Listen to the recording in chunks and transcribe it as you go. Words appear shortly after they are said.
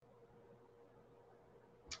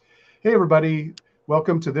Hey, everybody.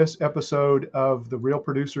 Welcome to this episode of the Real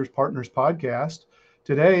Producers Partners podcast.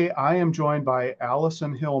 Today, I am joined by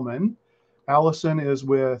Alison Hillman. Alison is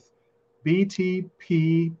with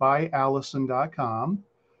btpbyalison.com.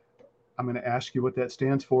 I'm going to ask you what that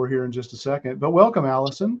stands for here in just a second, but welcome,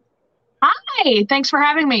 Alison. Hi, thanks for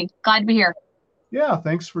having me. Glad to be here. Yeah,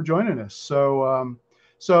 thanks for joining us. So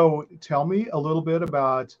tell me a little bit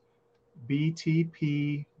about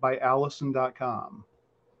btpbyalison.com.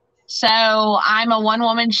 So I'm a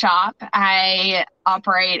one-woman shop. I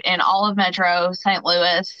operate in all of Metro St.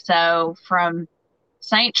 Louis. So from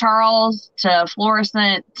St. Charles to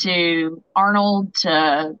Florissant to Arnold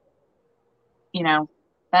to,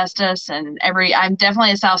 Festus and I'm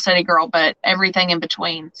definitely a South City girl, but everything in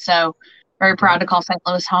between. So very proud to call St.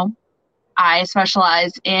 Louis home. I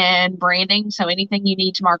specialize in branding. So anything you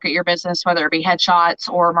need to market your business, whether it be headshots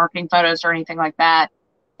or marketing photos or anything like that.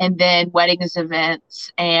 And then weddings,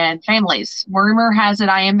 events, and families. Rumor has it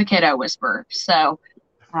I am the kiddo whisperer. So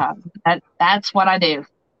that's what I do.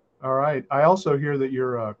 All right. I also hear that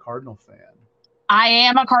you're a Cardinal fan. I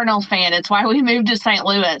am a Cardinals fan. It's why we moved to St.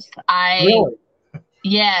 Louis. Really?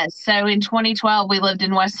 Yes. So in 2012, we lived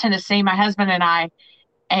in West Tennessee, my husband and I,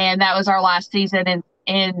 and that was our last season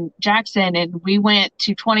in Jackson. And we went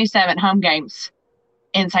to 27 home games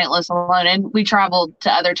in St. Louis alone. And we traveled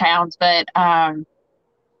to other towns, but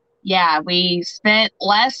we spent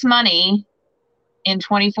less money in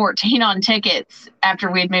 2014 on tickets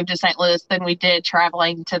after we'd moved to St. Louis than we did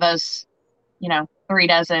traveling to those, 2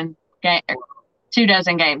 dozen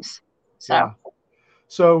games. So, yeah.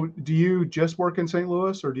 So do you just work in St.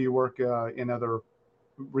 Louis or do you work in other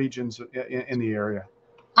regions in the area?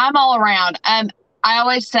 I'm all around. I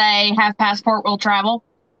always say have passport, will travel.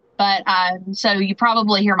 But so you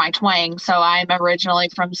probably hear my twang. So I'm originally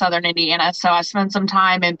from Southern Indiana. So I spent some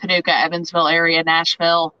time in Paducah, Evansville area,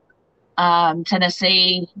 Nashville,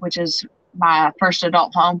 Tennessee, which is my first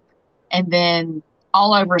adult home, and then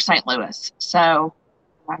all over St. Louis. So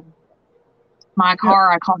my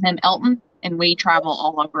car, I call him Elton, and we travel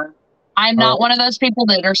all over. I'm not one of those people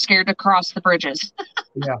that are scared to cross the bridges.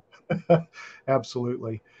 Yeah,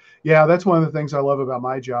 absolutely. Yeah, that's one of the things I love about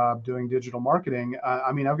my job doing digital marketing.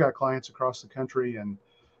 I've got clients across the country and,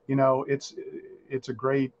 it's a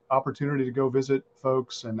great opportunity to go visit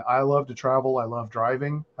folks. And I love to travel. I love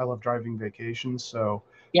driving. I love driving vacations. So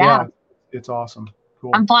yeah, it's awesome.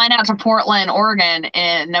 Cool. I'm flying out to Portland, Oregon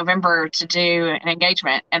in November to do an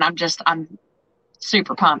engagement. And I'm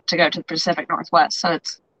super pumped to go to the Pacific Northwest. So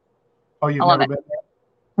you've never been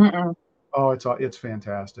there? Mm-mm. Oh, it's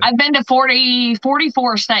fantastic. I've been to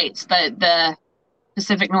 44 states, but the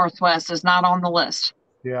Pacific Northwest is not on the list.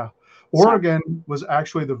 Yeah. Oregon was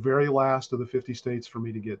actually the very last of the 50 states for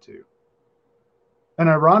me to get to. And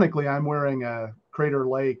ironically, I'm wearing a Crater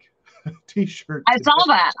Lake t-shirt. I saw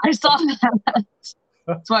that.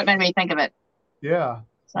 That's what made me think of it. Yeah.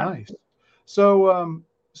 So. Nice. So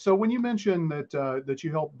when you mentioned that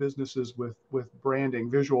you help businesses with branding,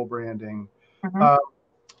 visual branding, mm-hmm.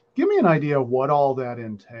 Give me an idea of what all that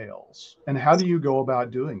entails and how do you go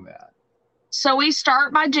about doing that? So we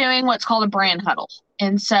start by doing what's called a brand huddle.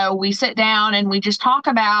 And so we sit down and we just talk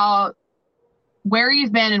about where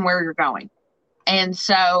you've been and where you're going. And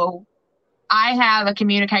so I have a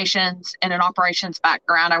communications and an operations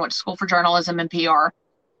background. I went to school for journalism and PR.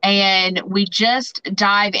 And we just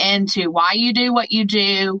dive into why you do what you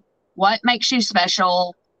do, what makes you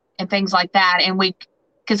special, and things like that. And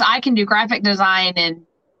because I can do graphic design and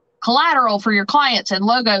collateral for your clients and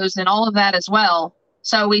logos and all of that as well.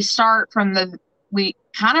 So we start we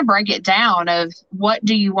kind of break it down of what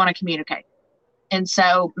do you want to communicate? And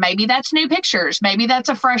so maybe that's new pictures. Maybe that's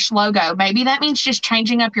a fresh logo. Maybe that means just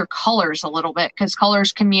changing up your colors a little bit because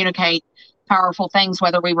colors communicate powerful things,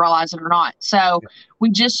 whether we realize it or not. So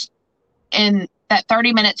we just, in that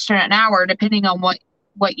 30 minutes to an hour, depending on what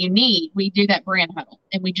you need, we do that brand huddle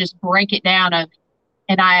and we just break it down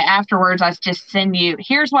and afterwards, I just send you,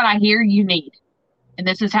 here's what I hear you need. And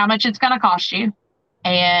this is how much it's going to cost you.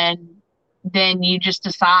 And then you just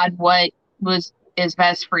decide what is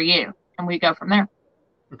best for you. And we go from there.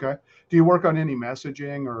 Okay. Do you work on any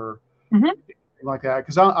messaging or anything like that?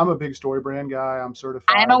 Because I'm a big story brand guy. I'm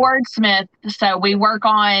certified. I'm a wordsmith. So we work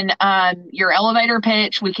on your elevator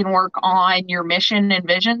pitch. We can work on your mission and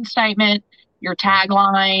vision statement, your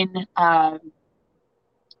tagline.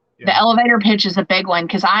 The elevator pitch is a big one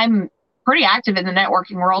because I'm pretty active in the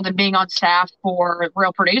networking world and being on staff for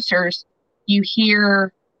Real Producers. You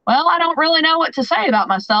hear, well, I don't really know what to say about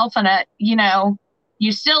myself. And, you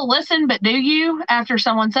still listen, but do you after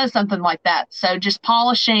someone says something like that? So just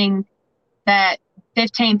polishing that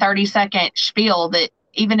 15, 30-second spiel that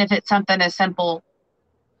even if it's something as simple,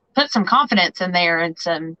 put some confidence in there and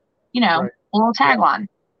some, a little Yeah. tagline.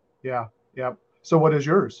 Yeah. Yeah. So what is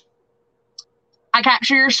yours? I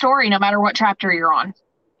capture your story no matter what chapter you're on,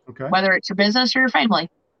 Okay. whether it's your business or your family.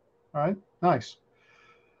 All right. Nice.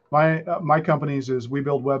 My company's is we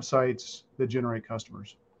build websites that generate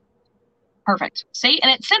customers. Perfect. See,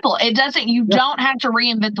 and it's simple. It doesn't, you don't have to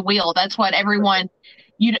reinvent the wheel. That's what everyone,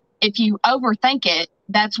 if you overthink it,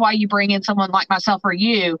 that's why you bring in someone like myself or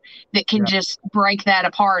you that can just break that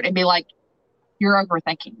apart and be like, you're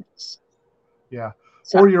overthinking this. Yeah.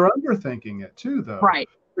 So, or you're underthinking it too, though. Right.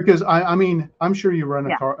 Because I mean, I'm sure you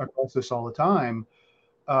run across this all the time.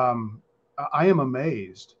 I am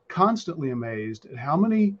amazed, constantly amazed at how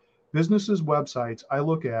many businesses' websites I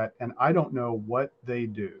look at and I don't know what they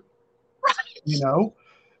do. Right.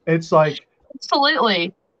 It's like,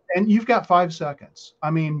 absolutely. And you've got 5 seconds. I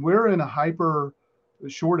mean, we're in a hyper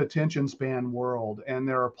short attention span world, and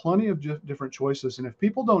there are plenty of different choices. And if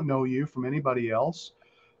people don't know you from anybody else,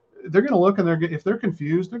 they're going to look, and if they're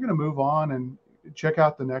confused, they're going to move on and check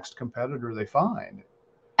out the next competitor they find.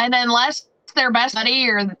 And unless their best buddy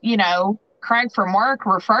or, Craig from work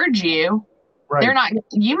referred you, they're not,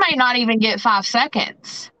 you may not even get 5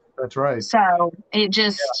 seconds. That's right. So it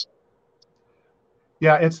just.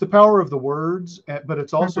 Yeah, it's the power of the words, but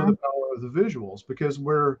it's also the power of the visuals, because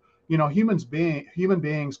we're, human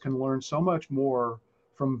beings can learn so much more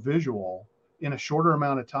from visual in a shorter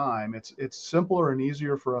amount of time. It's simpler and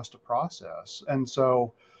easier for us to process. And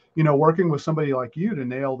so, working with somebody like you to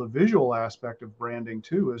nail the visual aspect of branding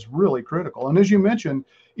too is really critical. And as you mentioned,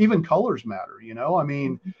 even colors matter. I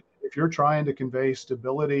mean, if you're trying to convey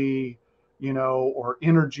stability, or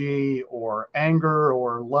energy or anger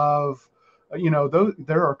or love,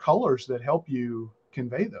 there are colors that help you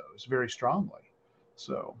convey those very strongly.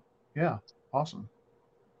 So, yeah, awesome.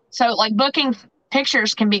 So, like, booking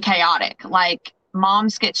pictures can be chaotic. Like,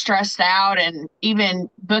 moms get stressed out, and even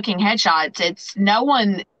booking headshots, it's no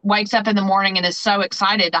one wakes up in the morning and is so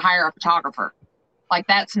excited to hire a photographer. Like,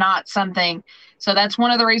 that's not something. So that's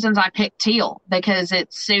one of the reasons I picked teal, because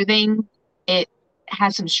it's soothing. It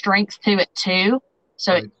has some strength to it too.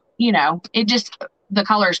 So, it just, the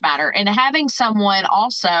colors matter. And having someone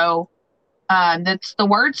also that's the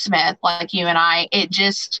wordsmith like you and I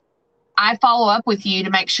follow up with you to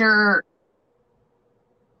make sure,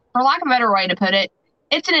 for lack of a better way to put it,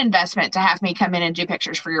 it's an investment to have me come in and do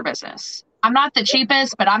pictures for your business. I'm not the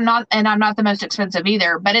cheapest, but I'm not the most expensive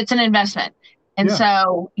either, but it's an investment. And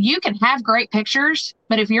so you can have great pictures,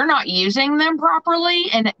 but if you're not using them properly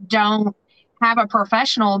and don't have a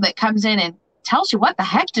professional that comes in and tells you what the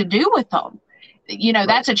heck to do with them,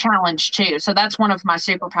 that's a challenge too. So that's one of my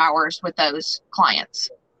superpowers with those clients.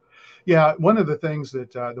 Yeah, one of the things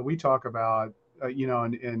that we talk about,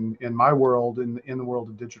 in my world, in the world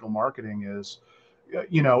of digital marketing, is,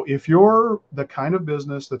 if you're the kind of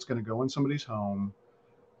business that's going to go in somebody's home,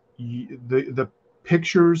 the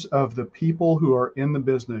pictures of the people who are in the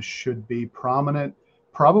business should be prominent,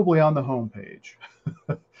 probably on the homepage.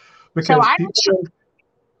 Because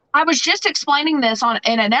I was just explaining this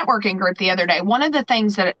in a networking group the other day. One of the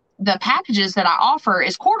things that the packages that I offer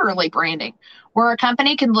is quarterly branding, where a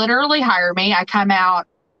company can literally hire me. I come out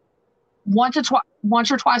once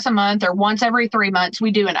or twice a month, or once every 3 months.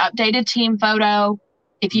 We do an updated team photo.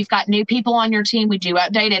 If you've got new people on your team, we do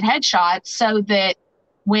updated headshots, so that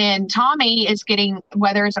when Tommy is getting,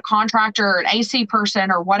 whether it's a contractor or an AC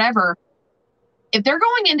person or whatever, if they're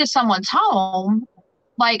going into someone's home,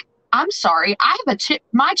 like, I'm sorry,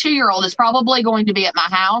 my 2-year-old is probably going to be at my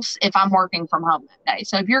house if I'm working from home that day.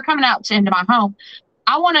 So if you're coming out into my home,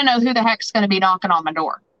 I want to know who the heck's going to be knocking on my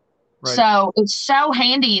door. Right. So it's so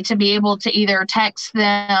handy to be able to either text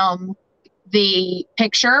them the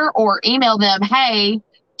picture or email them, hey,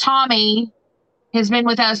 Tommy has been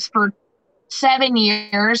with us for 7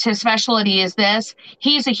 years. His specialty is this.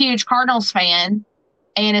 He's a huge Cardinals fan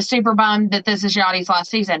and is super bummed that this is Yachty's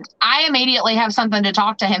last season. I immediately have something to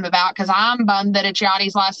talk to him about, because I'm bummed that it's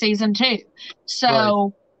Yachty's last season too.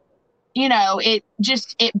 So, it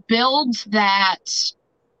builds that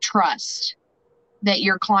trust that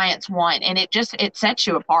your clients want, and it sets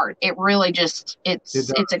you apart. It really it's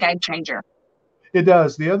a game changer. It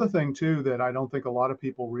does. The other thing too that I don't think a lot of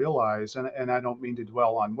people realize, and I don't mean to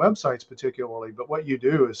dwell on websites particularly, but what you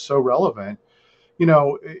do is so relevant.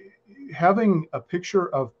 Having a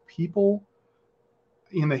picture of people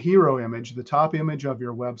in the hero image, the top image of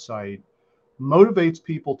your website, motivates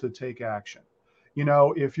people to take action.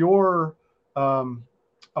 If you're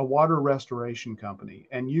a water restoration company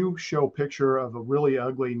and you show a picture of a really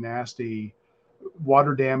ugly, nasty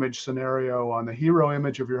water damage scenario on the hero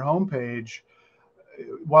image of your homepage,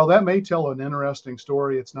 while that may tell an interesting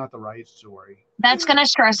story, it's not the right story. That's going to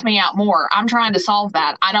stress me out more. I'm trying to solve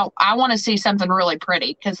that. I want to see something really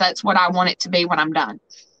pretty because that's what I want it to be when I'm done.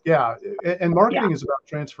 Yeah. And marketing is about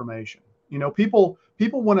transformation. You know, people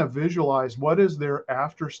want to visualize what is their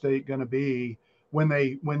after state going to be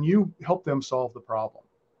when you help them solve the problem.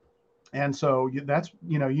 And so that's,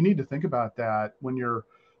 you know, you need to think about that when you're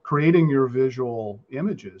creating your visual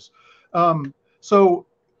images. So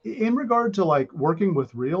in regard to like working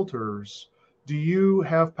with realtors, do you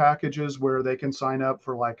have packages where they can sign up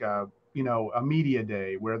for like a, you know, a media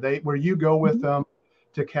day where you go with them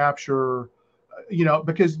to capture, you know,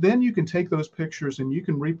 because then you can take those pictures and you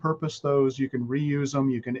can repurpose those, you can reuse them,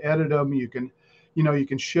 you can edit them, you can, you know, you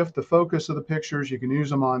can shift the focus of the pictures, you can use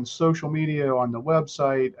them on social media, on the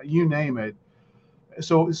website, you name it.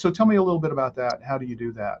 So tell me a little bit about that. How do you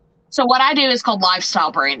do that? So what I do is called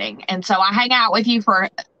lifestyle branding. And so I hang out with you for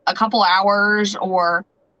a couple hours or,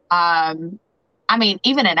 I mean,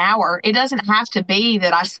 even an hour. It doesn't have to be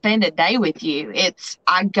that I spend a day with you.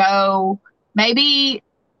 I go, maybe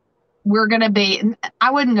we're going to be,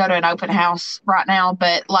 I wouldn't go to an open house right now,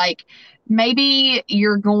 but like maybe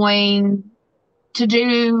you're going to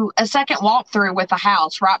do a second walkthrough with the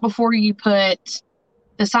house right before you put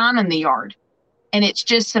the sign in the yard. And it's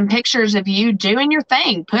just some pictures of you doing your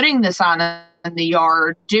thing, putting the sign in the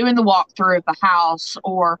yard, doing the walkthrough of the house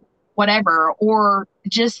or whatever, or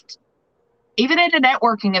just even at a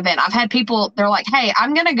networking event. I've had people, they're like, hey,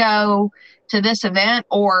 I'm going to go to this event,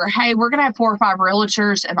 or hey, we're going to have 4 or 5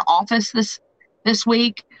 realtors in the office this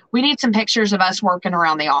week. We need some pictures of us working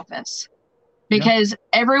around the office because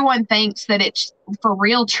everyone thinks that it's for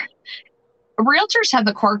realtors. Realtors have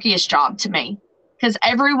the quirkiest job to me. Because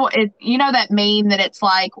everyone, you know, that meme that it's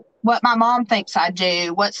like what my mom thinks I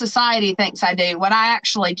do, what society thinks I do, what I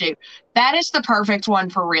actually do. That is the perfect one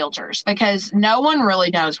for realtors because no one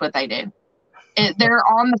really knows what they do. They're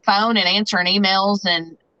on the phone and answering emails.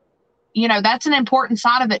 And, you know, that's an important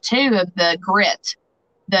side of it, too, of the grit,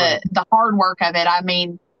 the hard work of it. I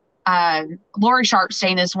mean, Lori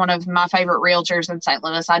Sharpstein is one of my favorite realtors in St.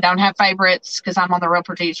 Louis. I don't have favorites because I'm on the Real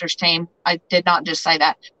Producers team. I did not just say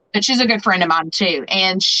that. But she's a good friend of mine, too.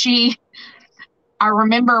 And I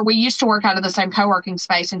remember we used to work out of the same co-working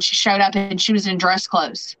space, and she showed up and she was in dress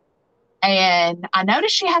clothes. And I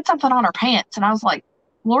noticed she had something on her pants. And I was like,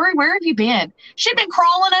 Lori, where have you been? She'd been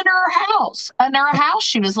crawling under a house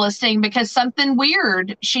she was listing because something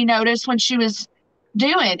weird she noticed when she was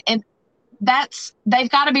doing. And they've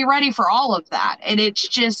got to be ready for all of that. And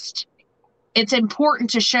it's important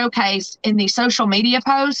to showcase in these social media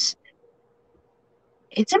posts.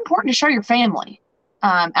 It's important to show your family.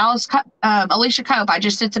 Alicia Cope, I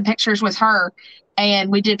just did some pictures with her,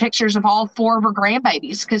 and we did pictures of all 4 of her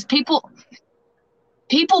grandbabies because people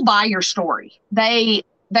buy your story. They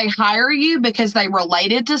hire you because they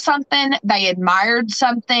related to something, they admired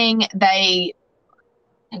something, they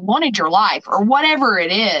wanted your life or whatever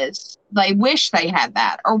it is. They wish they had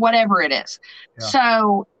that or whatever it is. Yeah.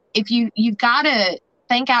 So if you've got to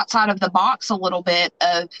think outside of the box a little bit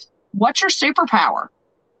of what's your superpower.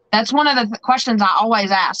 That's one of the questions I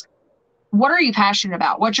always ask. What are you passionate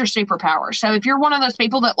about? What's your superpower? So if you're one of those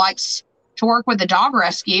people that likes to work with a dog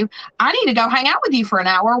rescue, I need to go hang out with you for an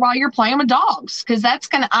hour while you're playing with dogs because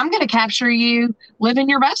I'm going to capture you living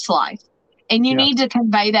your best life. And you need to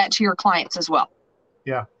convey that to your clients as well.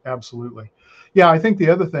 Yeah, absolutely. Yeah, I think the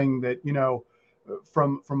other thing that, you know,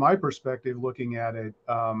 from my perspective, looking at it,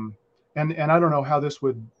 and I don't know how this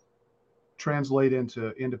would translate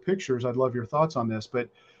into pictures. I'd love your thoughts on this, but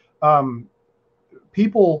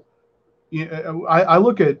people, I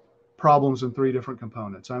look at problems in 3 different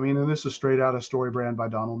components. I mean, and this is straight out of StoryBrand by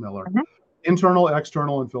Donald Miller. Mm-hmm. Internal,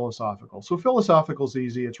 external, and philosophical. So philosophical is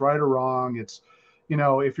easy. It's right or wrong. It's, you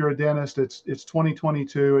know, if you're a dentist, it's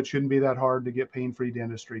 2022. It shouldn't be that hard to get pain-free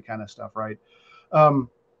dentistry kind of stuff, right? The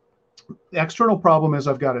external problem is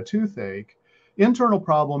I've got a toothache. Internal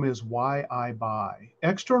problem is why I buy.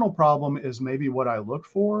 External problem is maybe what I look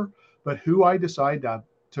for, but who I decide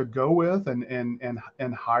to go with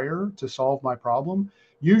and hire to solve my problem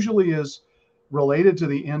usually is related to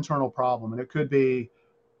the internal problem. And it could be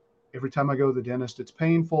every time I go to the dentist, it's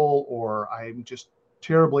painful, or I'm just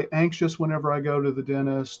terribly anxious whenever I go to the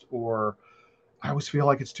dentist, or I always feel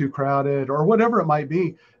like it's too crowded, or whatever it might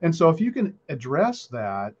be. And so if you can address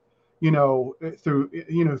that,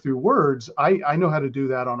 through words, I know how to do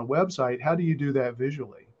that on a website. How do you do that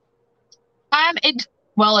visually? It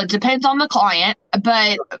depends on the client,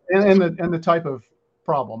 but and the type of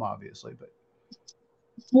problem, obviously. But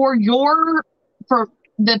for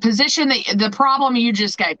the problem you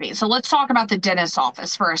just gave me. So let's talk about the dentist's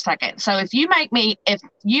office for a second. So if you make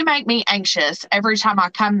me anxious every time I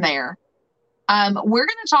come there, we're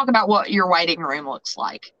going to talk about what your waiting room looks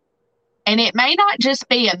like. And it may not just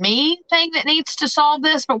be a me thing that needs to solve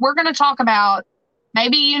this, but we're going to talk about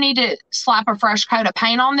maybe you need to slap a fresh coat of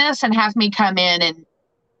paint on this and have me come in and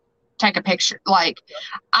take a picture. Like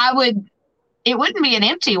it wouldn't be an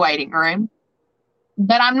empty waiting room,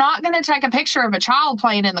 but I'm not going to take a picture of a child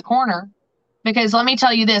playing in the corner, because let me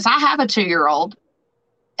tell you this, I have a 2-year-old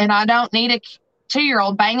and I don't need a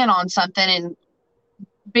 2-year-old banging on something and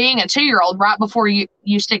being a 2-year-old right before you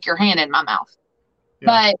stick your hand in my mouth.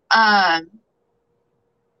 Yeah. But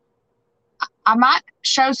I might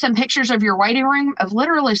show some pictures of your waiting room of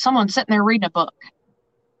literally someone sitting there reading a book,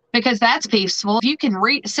 because that's peaceful. If you can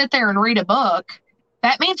sit there and read a book,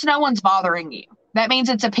 that means no one's bothering you. That means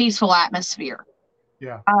it's a peaceful atmosphere.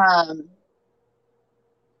 Yeah.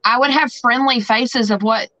 I would have friendly faces of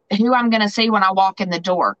who I'm going to see when I walk in the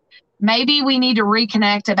door. Maybe we need to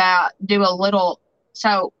reconnect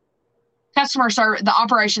so customer service, the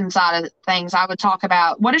operation side of things, I would talk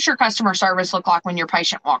about, what does your customer service look like when your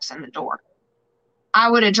patient walks in the door? I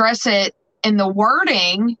would address it in the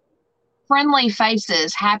wording, friendly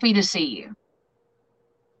faces, happy to see you.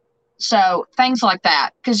 So things like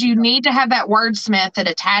that, because you need to have that wordsmith that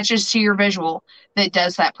attaches to your visual that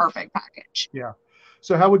does that perfect package. Yeah.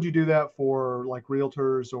 So how would you do that for like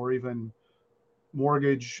realtors or even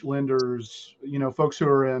mortgage lenders, folks who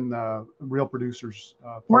are in real producers?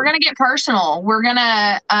 We're going to get personal. We're going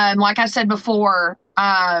to, like I said before,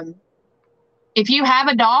 if you have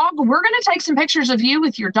a dog, we're going to take some pictures of you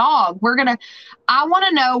with your dog. I want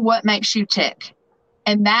to know what makes you tick.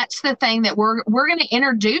 And that's the thing that we're going to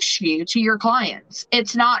introduce you to your clients.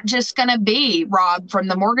 It's not just going to be Rob from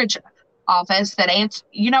the mortgage office that answers.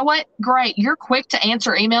 You know what? Great. You're quick to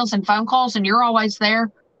answer emails and phone calls and you're always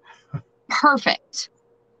there. Perfect.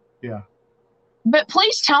 Yeah. But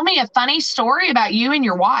please tell me a funny story about you and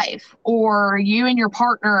your wife, or you and your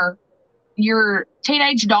partner. Your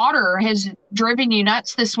teenage daughter has driven you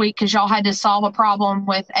nuts this week because y'all had to solve a problem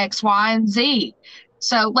with X, Y, and Z.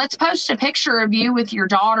 So let's post a picture of you with your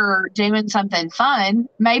daughter doing something fun.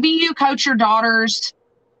 Maybe you coach your daughter's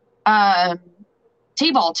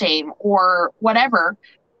t-ball team or whatever.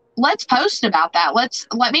 Let's post about that.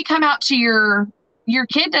 Let me come out to your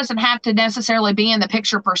kid doesn't have to necessarily be in the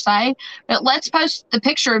picture per se, but let's post the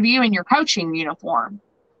picture of you in your coaching uniform.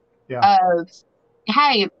 Yeah. Of,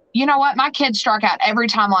 hey, you know what? My kid struck out every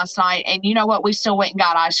time last night, and you know what? We still went and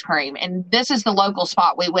got ice cream. And this is the local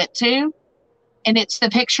spot we went to. And it's the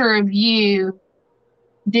picture of you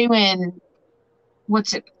doing,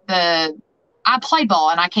 I play ball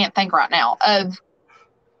and I can't think right now, of,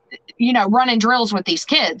 running drills with these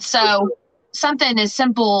kids. So something as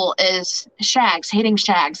simple as hitting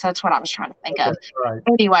shags. That's what I was trying to think of. Right.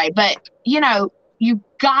 Anyway, but you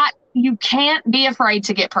can't be afraid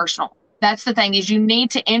to get personal. That's the thing, is you need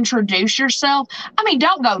to introduce yourself. I mean,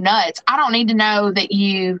 don't go nuts. I don't need to know that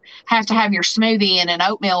you have to have your smoothie and an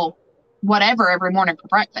oatmeal whatever every morning for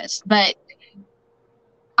breakfast, but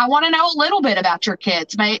I want to know a little bit about your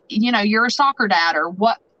kids. You're a soccer dad or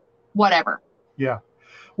whatever. Yeah.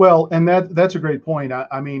 Well, and that's a great point.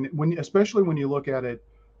 I mean, especially when you look at it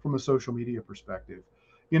from a social media perspective,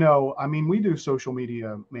 we do social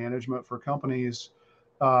media management for companies.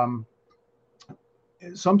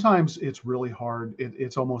 Sometimes it's really hard.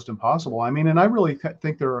 It's almost impossible. I mean, and I really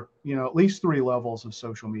think there are, at least 3 levels of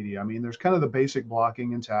social media. I mean, there's kind of the basic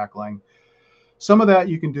blocking and tackling. Some of that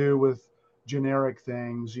you can do with generic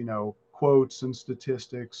things, quotes and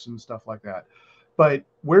statistics and stuff like that. But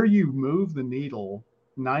where you move the needle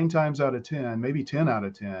 9 times out of 10, maybe 10 out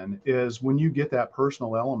of 10, is when you get that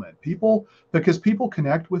personal element. Because people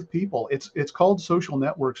connect with people. It's called social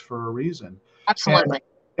networks for a reason. Absolutely.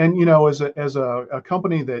 And as a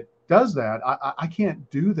company that does that, I can't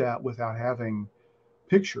do that without having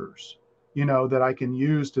pictures, that I can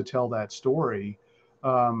use to tell that story,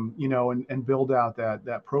 and build out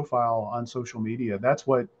that profile on social media. That's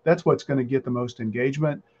what's going to get the most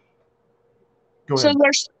engagement. Go ahead.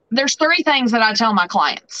 So there's 3 things that I tell my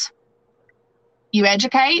clients. You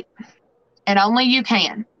educate, and only you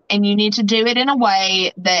can. And you need to do it in a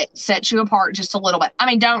way that sets you apart just a little bit. I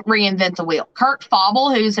mean, don't reinvent the wheel. Kurt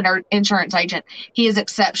Fauble, who's an insurance agent, he is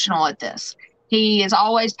exceptional at this. He is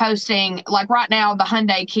always posting, like right now, the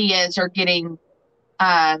Hyundai Kias are getting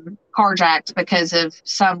carjacked because of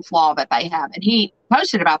some flaw that they have. And he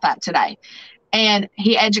posted about that today. And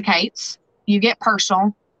he educates, you get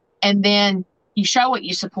personal, and then you show what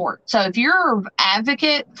you support. So if you're an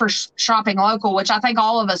advocate for shopping local, which I think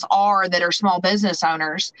all of us are that are small business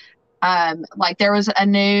owners, like there was a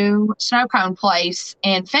new snow cone place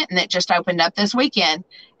in Fenton that just opened up this weekend,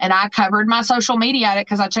 and I covered my social media at it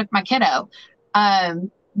because I took my kiddo,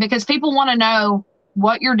 because people want to know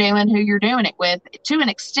what you're doing, who you're doing it with, to an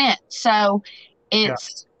extent. So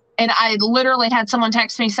it's, and I literally had someone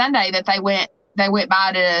text me Sunday that they went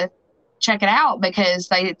by to check it out because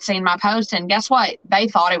they had seen my post, and guess what? They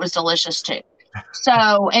thought it was delicious too.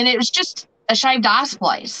 So, and it was just a shaved ice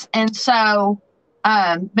place. And so,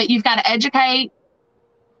 but you've got to educate,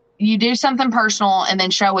 you do something personal, and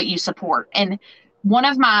then show what you support. And one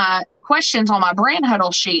of my questions on my brand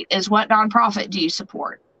huddle sheet is, what nonprofit do you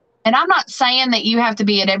support? And I'm not saying that you have to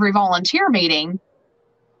be at every volunteer meeting,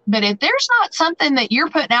 but if there's not something that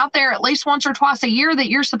you're putting out there at least once or twice a year that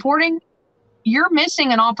you're supporting, you're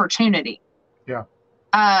missing an opportunity. Yeah.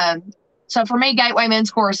 So for me, Gateway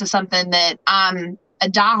Men's Course is something that I'm a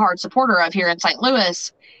diehard supporter of here in St.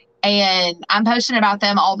 Louis. And I'm posting about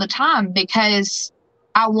them all the time because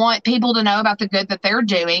I want people to know about the good that they're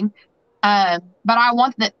doing. But I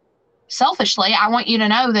want that, selfishly, I want you to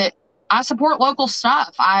know that I support local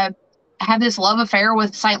stuff. I have this love affair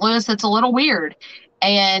with St. Louis that's a little weird.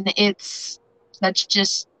 And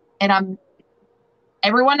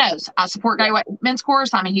everyone knows I support Gateway Men's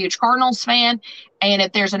Course. I'm a huge Cardinals fan. And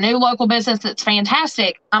if there's a new local business that's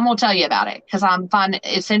fantastic, I'm going to tell you about it because I'm fine.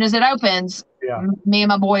 As soon as it opens, me and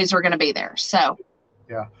my boys are going to be there. So,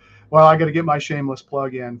 yeah. Well, I got to get my shameless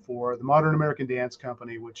plug in for the Modern American Dance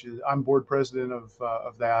Company, which is, I'm board president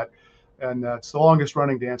of that. And it's the longest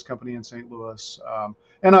running dance company in St. Louis.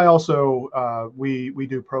 And I also, we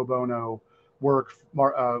do pro bono work,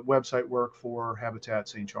 website work for Habitat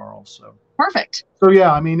St. Charles. So perfect. So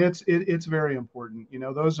yeah, I mean, it's very important. You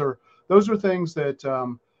know, those are things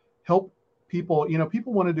that help people. You know,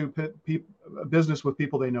 people want to do business with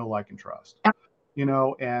people they know, like, and trust. Yep. You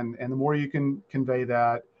know, and the more you can convey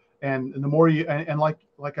that, and the more you and like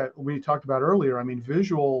we talked about earlier, I mean,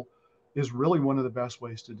 visual is really one of the best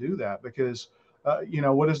ways to do that because you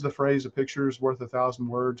know, what is the phrase? A picture is worth 1,000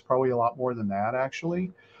 words. Probably a lot more than that,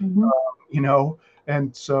 actually. Mm-hmm. You know,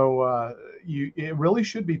 and so it really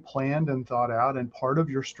should be planned and thought out and part of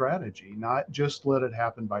your strategy, not just let it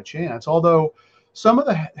happen by chance. Although some of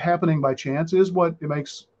the happening by chance is what it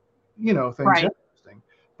makes, you know, things interesting.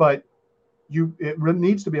 But it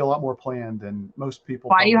needs to be a lot more planned than most people.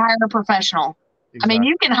 Why you hire a professional? Exactly. I mean,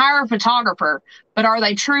 you can hire a photographer, but are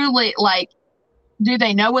they truly, like, do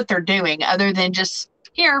they know what they're doing other than just,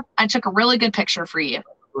 here, I took a really good picture for you.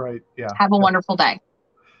 Right. Yeah. Have a wonderful day.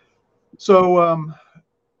 So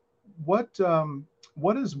what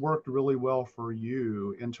has worked really well for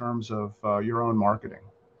you in terms of your own marketing?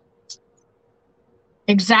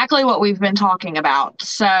 Exactly what we've been talking about.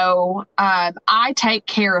 So I take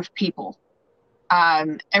care of people.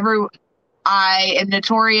 I am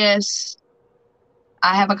notorious.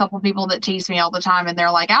 I have a couple of people that tease me all the time, and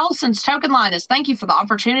they're like, Allison's token line is thank you for the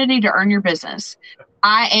opportunity to earn your business.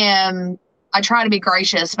 I try to be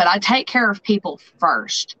gracious, but I take care of people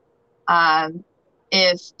first.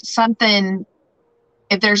 If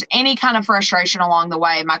there's any kind of frustration along the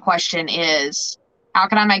way, my question is, how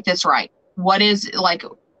can I make this right?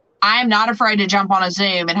 I am not afraid to jump on a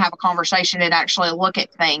Zoom and have a conversation and actually look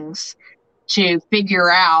at things to figure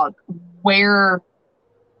out where,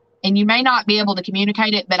 and you may not be able to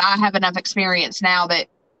communicate it, but I have enough experience now that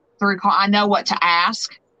I know what to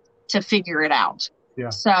ask to figure it out. Yeah.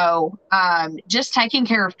 So, just taking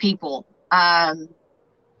care of people. I'm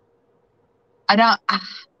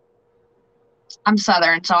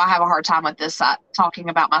Southern, so I have a hard time with this side, talking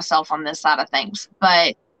about myself on this side of things,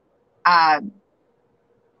 but I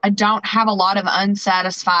don't have a lot of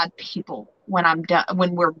unsatisfied people when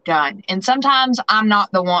we're done. And sometimes I'm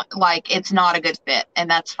not the one, like, it's not a good fit, and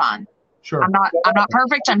that's fine. Sure. I'm not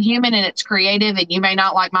perfect. I'm human, and it's creative, and you may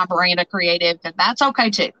not like my brand of creative, and that's okay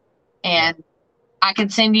too. And I can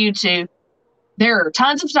send you to, there are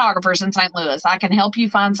tons of photographers in St. Louis. I can help you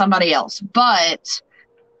find somebody else, but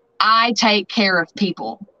I take care of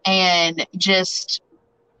people. And just,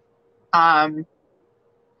 I'm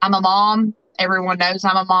a mom. Everyone knows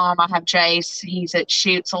I'm a mom. I have Jase. He's at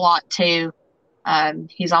shoots a lot too.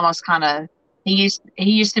 He's almost he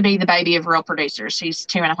used to be the baby of real producers. He's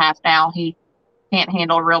 2.5 now. He can't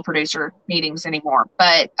handle real producer meetings anymore.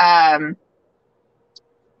 But,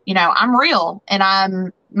 you know, I'm real,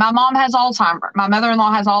 and my mom has Alzheimer's. My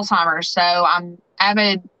mother-in-law has Alzheimer's. So I'm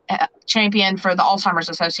avid champion for the Alzheimer's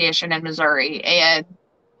Association in Missouri. And,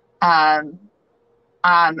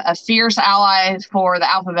 I'm a fierce ally for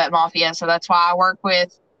the Alphabet Mafia. So that's why I work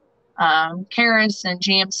with Karis and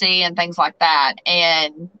GMC and things like that,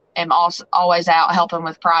 and am also always out helping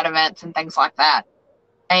with pride events and things like that.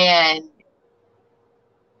 And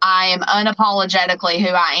I am unapologetically who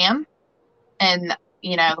I am. And,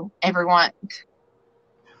 you know, everyone,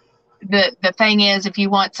 the thing is, if you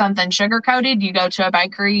want something sugar coated, you go to a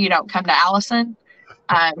bakery, you don't come to Alison.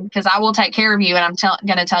 Because I will take care of you, and I'm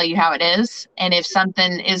going to tell you how it is. And if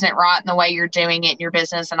something isn't right in the way you're doing it in your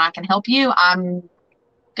business and I can help you, I'm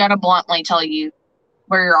going to bluntly tell you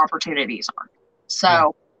where your opportunities are.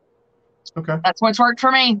 So okay, that's what's worked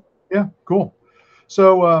for me. Yeah, cool.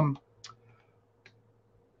 So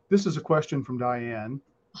this is a question from Diane.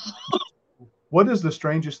 What is the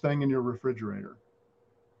strangest thing in your refrigerator?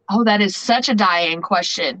 Oh, that is such a Diane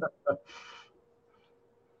question.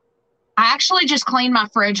 I actually just cleaned my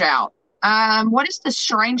fridge out. What is the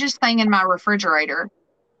strangest thing in my refrigerator?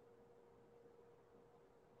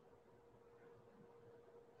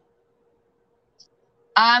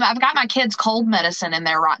 I've got my kid's cold medicine in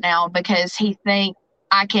there right now because he thinks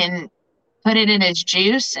I can put it in his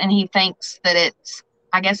juice, and he thinks that it's,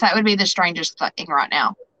 I guess that would be the strangest thing right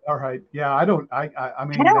now. All right. Yeah, I mean, I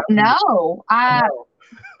don't know.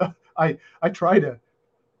 I try to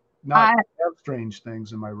not have strange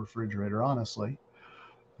things in my refrigerator, honestly.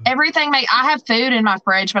 Everything I have food in my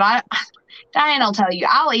fridge, but Diane will tell you,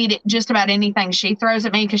 I'll eat it, just about anything she throws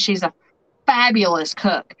at me, because she's a fabulous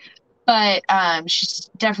cook. But she's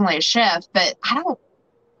definitely a chef. But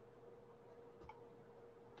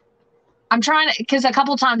I'm trying to, because a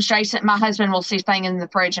couple times Jason, my husband, will see things in the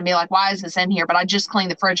fridge and be like, why is this in here? But I just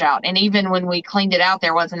cleaned the fridge out. And even when we cleaned it out,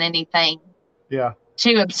 there wasn't anything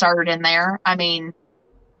too absurd in there. I mean,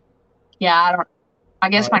 yeah, I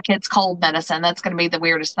guess my kid's cold medicine, that's going to be the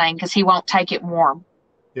weirdest thing, because he won't take it warm.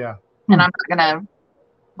 Yeah. And I'm not going to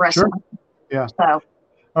wrestle. Sure. Yeah. So.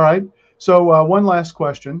 All right. So one last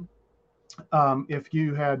question. If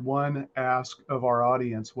you had one ask of our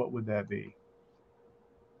audience, what would that be?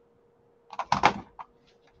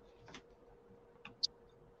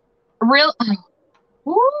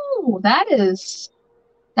 Ooh, that is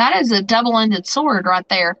a double-ended sword right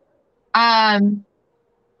there.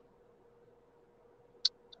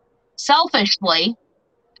 Selfishly,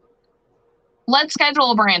 let's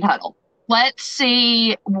schedule a brand huddle. Let's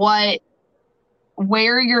see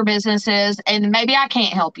where your business is, and maybe I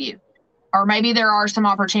can't help you, or maybe there are some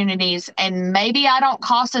opportunities, and maybe I don't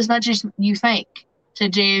cost as much as you think to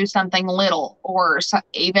do something little, or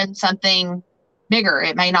even something bigger.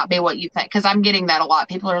 It may not be what you think, because I'm getting that a lot.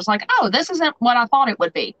 People are just like, oh, this isn't what I thought it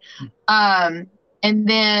would be. And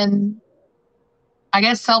then I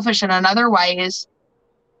guess selfish in another way is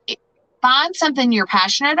find something you're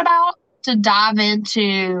passionate about to dive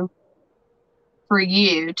into for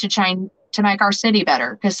you to change, to make our city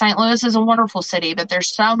better. Because St. Louis is a wonderful city, but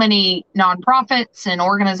there's so many nonprofits and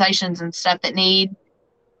organizations and stuff that need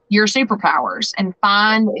your superpowers. And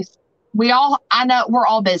I know we're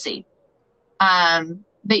all busy,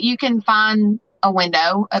 but you can find a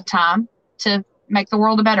window of time to make the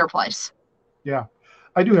world a better place. Yeah.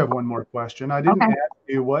 I do have one more question. I didn't ask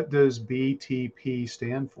you, what does BTP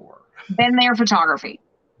stand for? Been.there photography.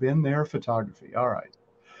 Been.there photography. All right.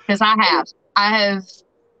 Because I have,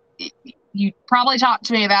 you probably talked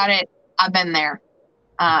to me about it. I've been there.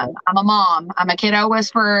 I'm a mom. I'm a kiddo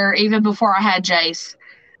whisperer even before I had Jase.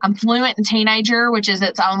 I'm fluent in teenager, which is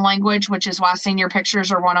its own language, which is why senior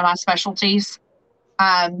pictures are one of my specialties.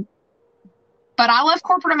 But I left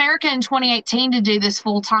corporate America in 2018 to do this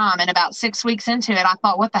full time. And about 6 weeks into it, I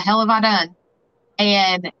thought, what the hell have I done?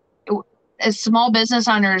 And as small business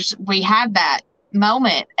owners, we have that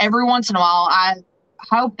moment every once in a while. I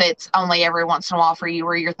hope it's only every once in a while for you,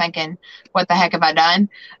 where you're thinking, what the heck have I done?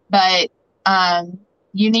 But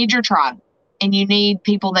you need your tribe, and you need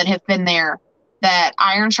people that have been there, that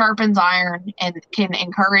iron sharpens iron and can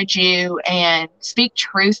encourage you and speak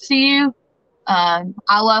truth to you.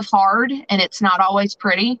 I love hard, and it's not always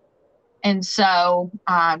pretty. And so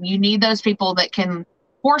you need those people that can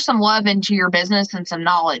pour some love into your business and some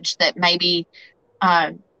knowledge that maybe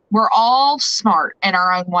we're all smart in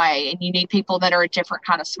our own way, and you need people that are a different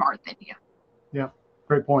kind of smart than you. Yeah,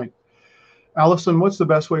 great point. Alison, what's the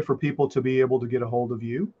best way for people to be able to get a hold of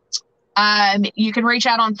you? You can reach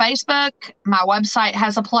out on Facebook. My website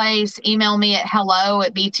has a place. Email me at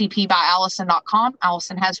hello@btpbyalison.com.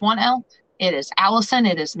 Alison has one L. It is Alison.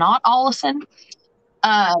 It is not Allison.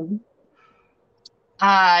 Yeah.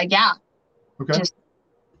 Okay. Just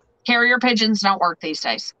carrier pigeons don't work these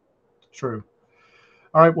days. True.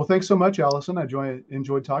 All right. Well, thanks so much, Alison. I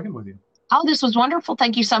enjoyed talking with you. Oh, this was wonderful.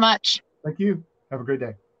 Thank you so much. Thank you. Have a great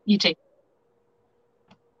day. You too.